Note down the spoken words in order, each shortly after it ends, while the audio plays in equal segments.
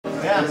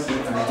Yeah.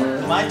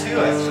 Mine too,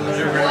 actually. Was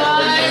your grandpa?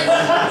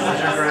 Was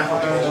your grandpa?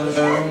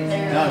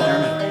 No,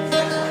 German.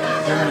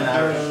 German and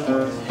Irish.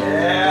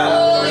 Yeah.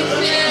 Holy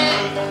shit.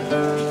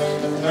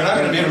 We're not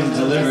going to be able to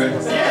deliver it.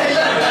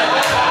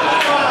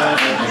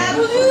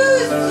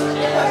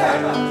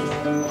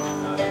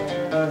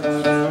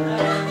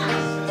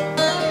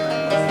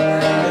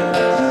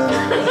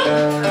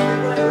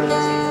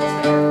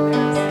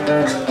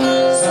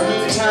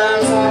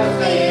 Sometimes I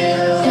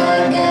feel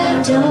like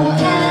I don't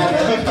have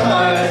a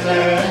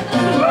partner.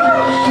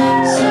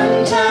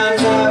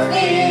 Sometimes I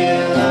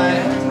feel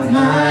like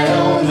my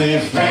only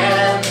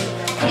friend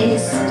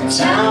is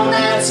the town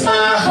that's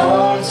my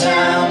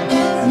hometown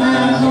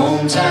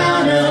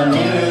of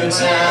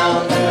Newtown.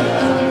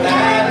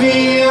 Add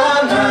me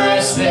on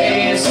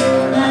MySpace,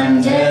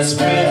 I'm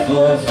desperate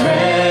for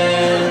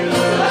friends.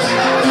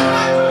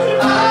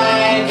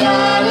 I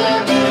got a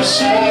new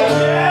shirt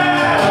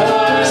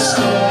for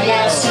school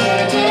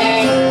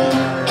yesterday,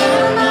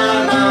 and my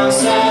mom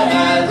said I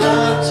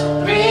looked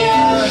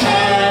real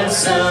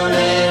handsome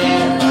in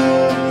it.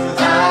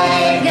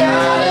 I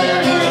got a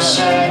new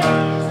shirt,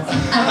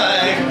 I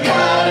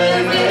got a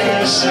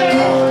new shirt,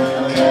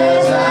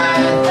 'cause I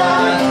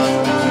thought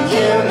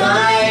you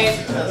might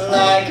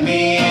like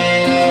me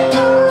in it.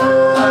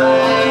 I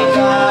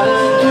got a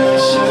new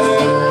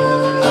shirt,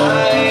 I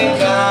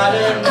got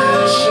a new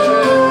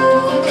shirt,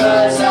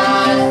 'cause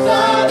I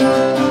thought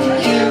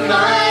you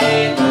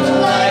might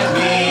like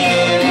me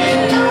in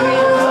it.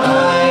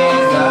 I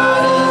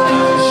got a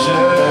new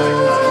shirt,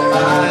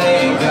 I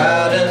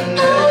got a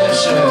new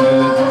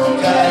shirt,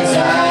 'cause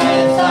I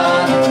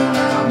thought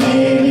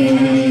maybe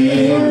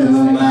you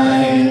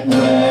might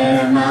wear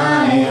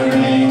my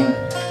ring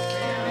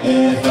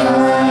if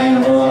I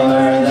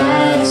wore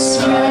that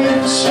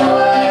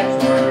sweatshirt,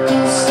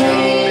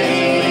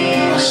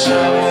 sleeve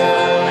shirt.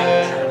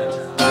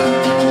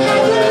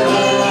 Heather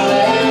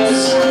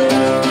Lewis,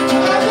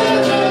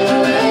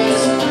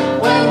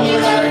 when you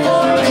left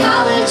for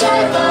college,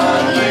 I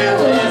thought you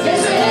would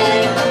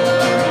visit.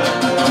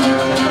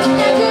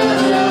 Heather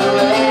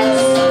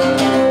Lewis,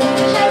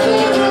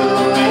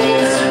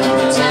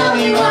 tell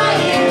me why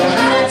you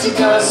had to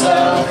go so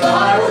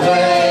far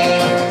away.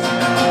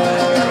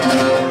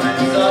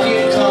 Thought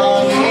you'd call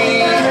me,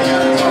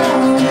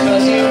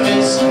 'cause you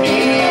miss me.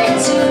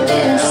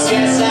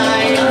 Yes,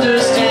 I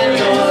understand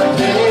you're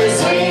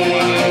busy.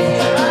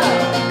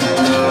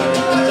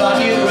 Thought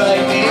you'd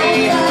write me,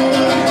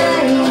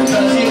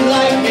 'cause you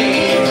like me.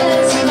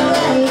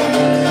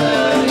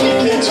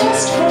 You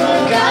just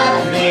forgot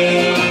me.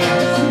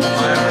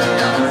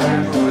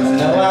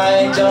 No,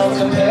 I don't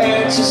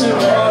compare to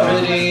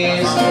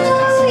sororities,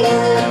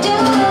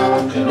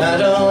 and I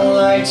don't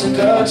like to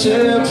go to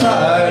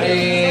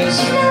parties.